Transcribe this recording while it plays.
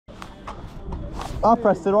I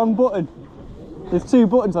pressed the wrong button. There's 2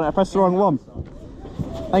 buttons on it, I pressed the wrong one.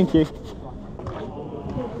 Thank you.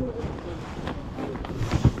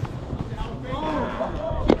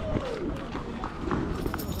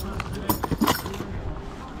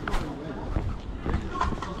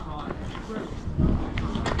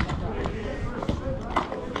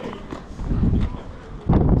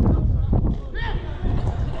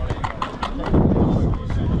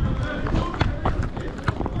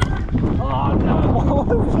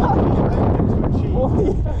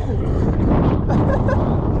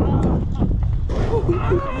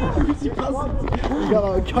 You got that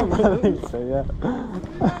on camera? I think so, yeah.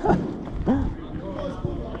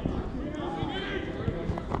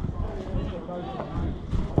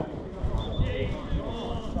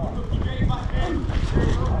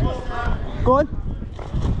 Go on.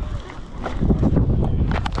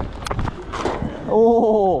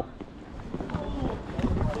 Oh.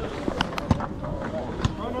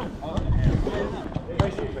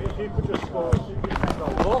 Basically, if you could just score.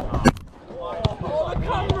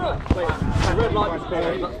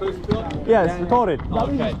 Yeah, it's recorded.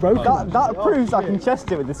 Okay. That proves I can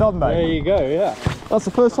chest it with this on, mate. There you go, yeah. That's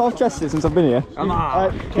the first time I've chested it since I've been here. Come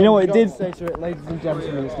on. You know what it did? Say to it, ladies and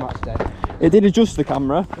gentlemen, it's match day. It did adjust the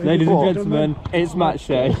camera. Ladies and gentlemen, it's match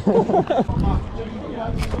day.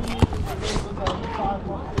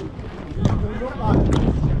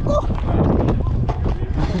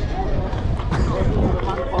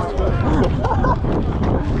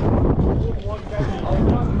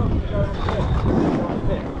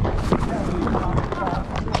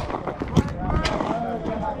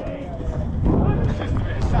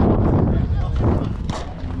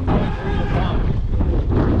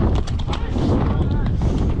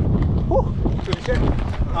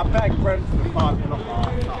 I begged Brent for the 5 minute.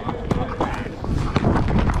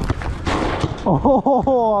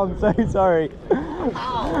 Oh, I'm so sorry.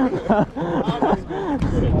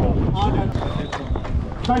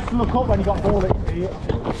 Supposed to look up when you got ball in.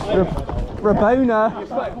 Rabona.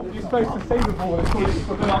 You're supposed to see the ball.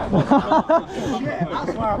 Yeah,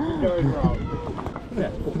 that's where I'm going wrong.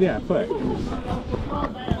 Yeah, quick.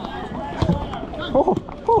 Oh,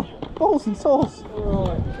 balls and sauce.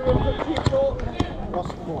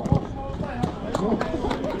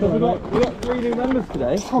 So we got 3 new members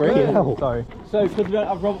today. Hell. Sorry. So because we don't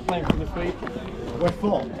have Robert playing for this week, We're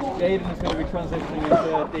full. Aiden is going to be transitioning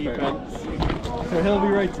into defence. So he'll be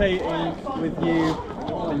rotating with you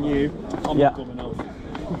and you. I'm Yeah. not coming out.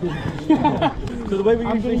 So the way we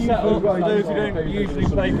usually set up, for those who don't usually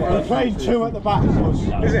play for We're us, playing 2 at the back. Is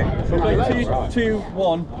it? we play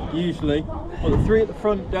 2-2-1 usually, but the 3 at the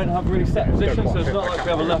front don't have really set positions, so it's not like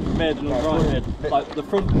we have a left mid and a right mid. Like the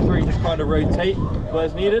front 3 just kind of rotate where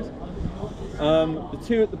it's needed. The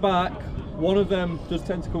 2 at the back, one of them does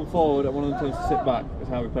tend to come forward and one of them tends to sit back, is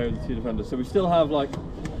how we play with the 2 defenders. So we still have like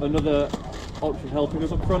another option helping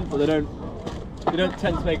us up front, but they don't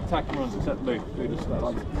tend to make attacking runs except Luke, who does that.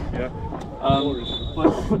 Yeah.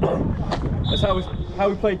 But that's how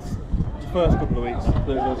we played the first couple of weeks,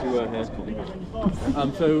 those of us who were here.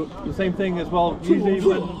 So the same thing as well, usually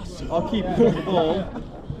when our keepers have the ball,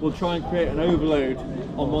 we'll try and create an overload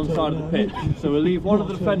on one side of the pitch. So we'll leave one of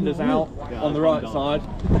the defenders out on the right side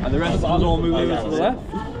and the rest of us all move over to the left,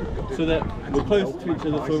 so that we're closer to each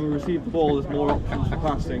other, so when we receive the ball there's more options for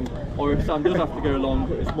passing, or if Sam does have to go long,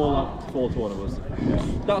 it's more likely to fall to one of us.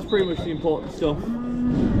 That's pretty much the important stuff.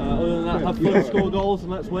 Other than that, have fun, score goals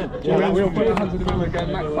and let's win. We'll put our hands in the room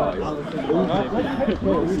again, Macpies.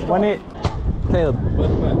 When it... Caleb,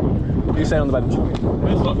 you stay on the bench. Do you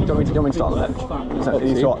want me to start on the bench? So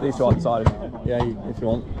these two are decided. Yeah, if you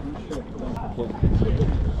want.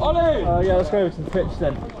 Ollie! Yeah, let's go over to the pitch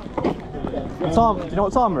then. What time? Do you know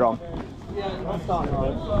what time we're on? Yeah, I'm starting.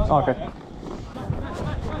 Oh, okay.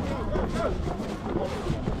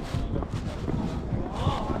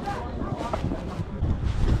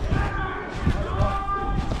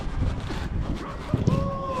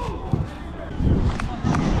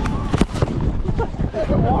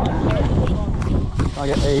 I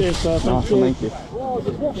get a. Cheers, sir. Thank you. Do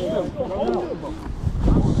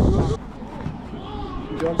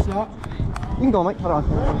you want to start? You can go on, mate. Hold on.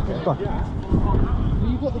 Go on.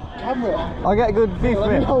 You've got the camera. I'll get a good view from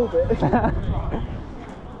Let me here. hold it.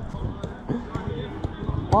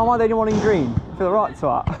 Why am I the only one in green? I feel right to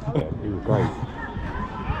that. Yeah, he was great.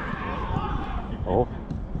 Oh,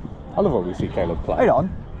 I love when we see Caleb play. Hold on.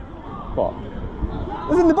 What? It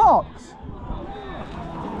was in the box.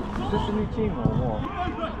 Is this a new team or what?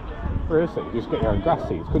 Seriously, you just get your own grass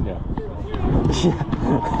seeds, couldn't you?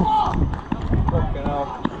 Fucking hell.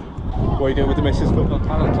 What are you doing with the missus for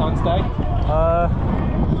Valentine's Day?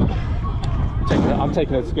 Checking it I'm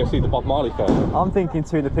taking her to go see the Bob Marley film. I'm thinking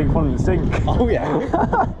two in the pink one in the sink. Oh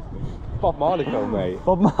yeah. Bob Marley film, mate.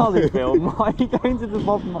 Bob Marley film? Why are you going to the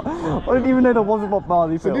Bob Marley? I didn't even know there was a Bob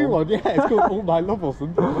Marley film. It's a new one, yeah. It's called All Night Love or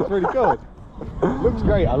something. It's really good. Looks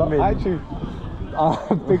great. I'm a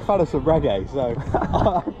big fan of some reggae, so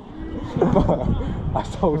I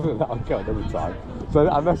told her that I'd go another time. So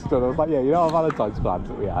I messaged her and I was like, yeah, you know our Valentine's plans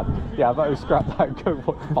that we had? Yeah, I better we scrap that and go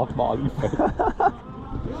watch Bob Marley film.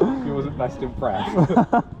 He wasn't best impressed.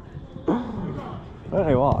 I don't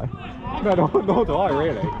know why. No, nor do I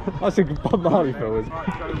really. I was thinking Bob Marley film was...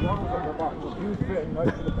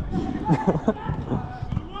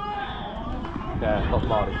 Yeah, Bob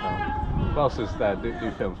Marley film. What else is there?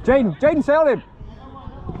 Do films. Jaden, sail him!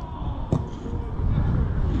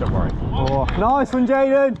 Don't worry. Oh, nice one,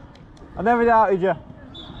 Jaden! I never doubted you.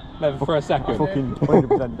 Never for a second. Fucking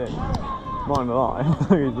 100% did. Not gonna lie,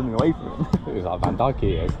 he was running away from him. It was like Van Dijk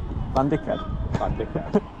he is. Van Dickhead. Van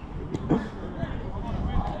Dickhead.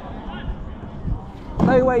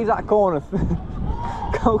 No way he's that corner.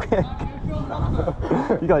 Goal kick.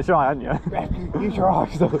 You got to try, haven't you? Use your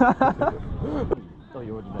eyes though. Oh,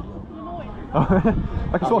 you already ready.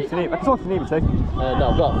 I can swap if you need. I can swap if you need me to.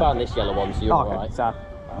 No, I've found this yellow one, so you're alright. Sad.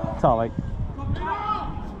 Sorry, mate.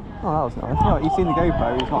 Oh, that was nice. You know, he's seen the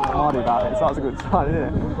GoPro, he's not hardy about it, so that's a good sign, isn't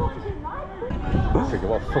it? Thinking,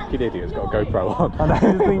 what fucking idiot's got a GoPro on? I know,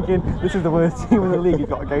 he's thinking, this is the worst team in the league, he's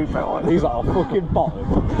got a GoPro on. He's like, a fucking bottom.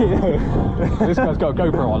 This guy's got a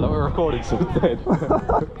GoPro on, like we're recording something.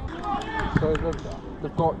 So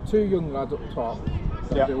they've got two young lads up top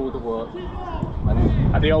that do all the work.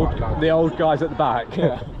 And the old guys at the back.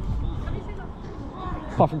 Yeah.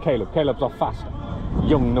 Apart from Caleb. Caleb's our fast,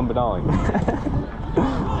 young number 9.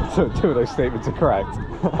 So 2 of those statements are correct.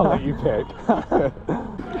 I'll let you pick.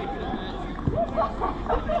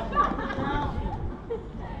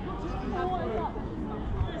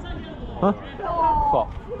 Huh? What?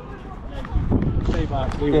 Stay back,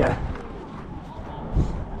 Yeah.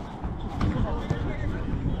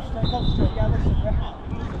 Stay concentrate, yeah, listen, yeah.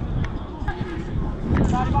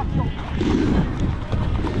 Start back up.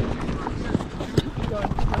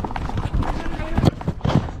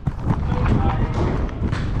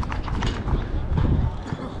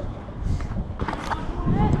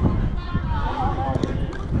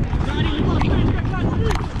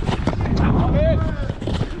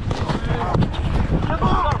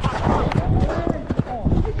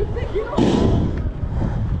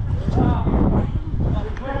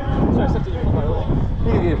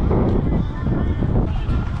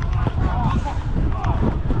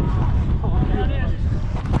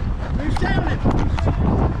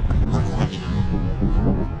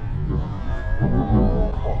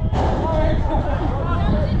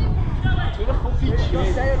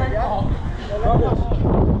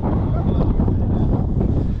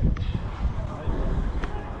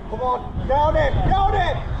 Come on, down it!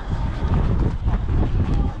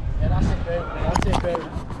 Yeah, that's it, Boo.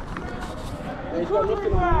 Yeah, he's got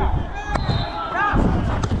nothing on him.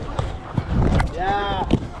 Yeah.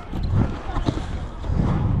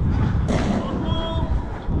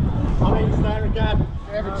 I mean, he's there again.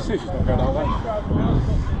 Every decision's not going our way.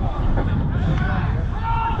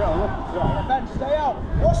 Ben, stay out.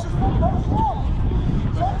 Watch the front,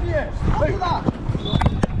 It's obvious. Look at that.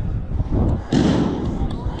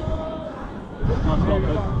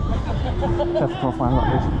 That's a tough one, like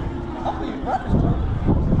this.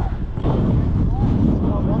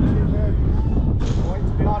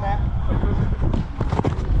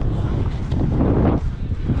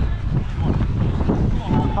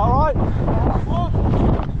 All right.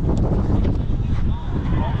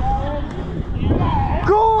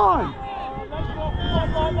 Go on.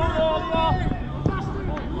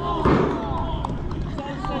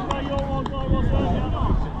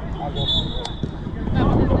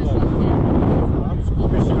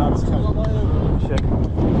 Shit.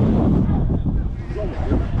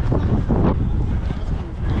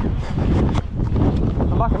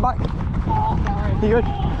 I'm back. You good?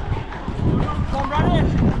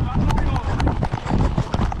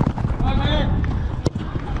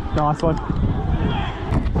 Nice one.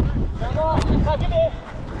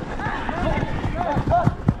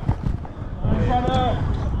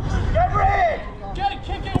 Get ready! Get it,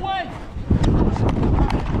 kick it away!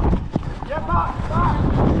 Get back!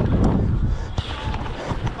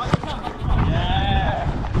 Yeah!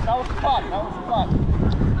 That was fun,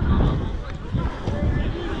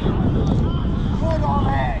 Good on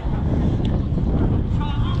it!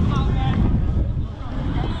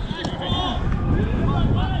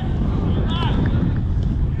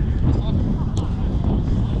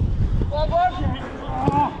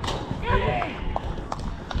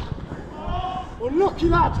 you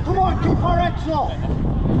lads, come on, keep our heads up.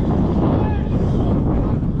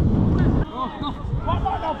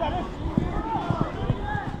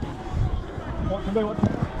 What can do?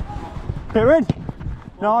 Get rid.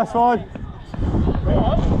 Nice one.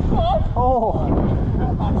 Oh.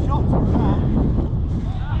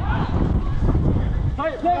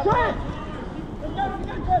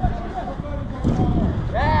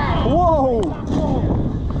 Whoa.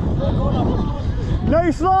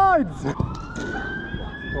 No slides.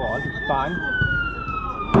 Go on, bang.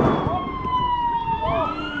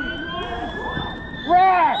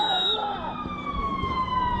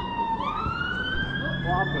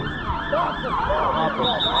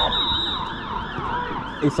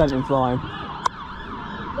 He sent him flying.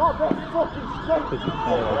 Not that fucking straight. Oh,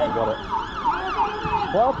 got it.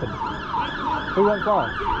 What happened? Who went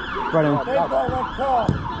flying? Brennan. They've got a red car.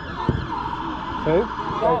 Who?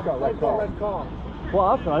 They've got a red car. What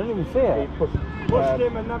happened? I didn't even see it. He pushed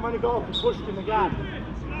Him and then when he got up, he pushed him again.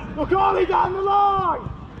 Look, Ollie down the line!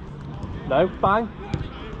 No, bang.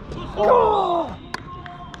 Oh!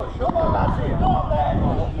 Come on, that's it. Not there.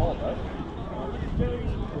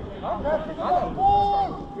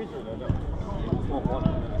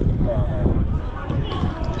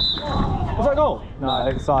 Was that a goal? No,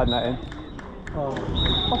 it's side netting. I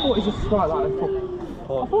thought he just strike like a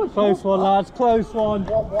Close one, lads, close one.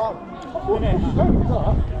 Finish.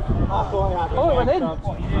 Oh, it went in.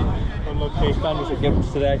 Unlucky, standards at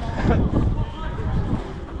Gibbs today.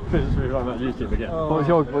 This is really right about YouTube again. What's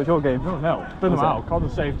your game? No, done them out. Connor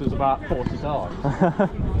saved us about 40 times.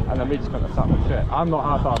 And then we just got to sack the shit. I'm not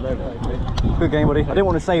half-hard over. Good game, buddy. I didn't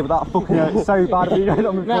want to say, but that fucking hurt so bad. But you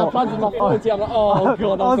know what Now I planted my 40, I'm like, oh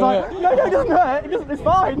god, I was like, no, it doesn't hurt. It's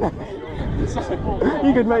fine.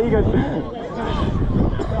 You good, mate? You good?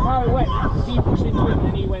 How it went, he pushed into it and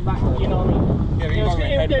then he went back, you know what I mean? Yeah, he was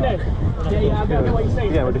going head back. Yeah, I know what you're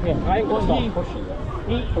saying. Yeah, Right, well, do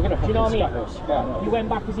you know what I mean? He went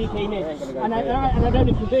back as he came in. And I don't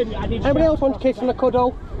know if you did, I did. Anybody else want to kiss and a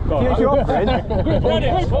cuddle? You're offering.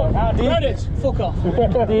 Credits! Fuck off.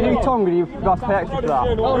 Do you do tongue or do you have to pay extra for that?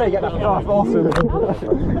 Oh, no, you get that. Oh, that's awesome.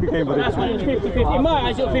 Good game, buddy. That's when it's 50-50. In my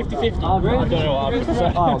eyes, it's 50-50. I don't know what happened to say. I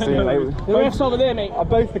don't see it, mate. The ref's over there, mate.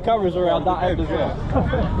 Both the cameras are around that end as well.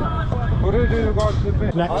 What do we do in regards to the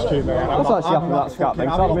bit? Next to me. What's actually happened with that scrap thing?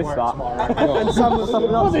 Because I've missed that. And Sam was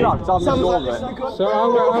something else scrap, because I've missed all of it. So I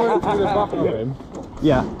went through the back of him.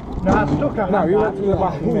 Yeah. No, he went through the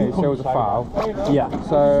back of me, so it was a foul. Yeah.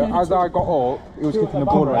 So as I got up, he was kicking the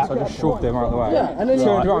ball away, so I just shoved him out of the way. Yeah, and then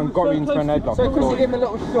turned around and got me into an headlock. So because you gave him a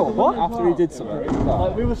little shove What? after he did something.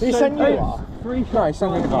 He sent you that? No, he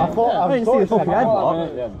sent me the I didn't see a fucking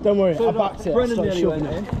headlock. Don't worry, I backed it. Brennan nearly went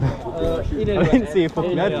in. I didn't see a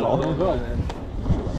fucking headlock.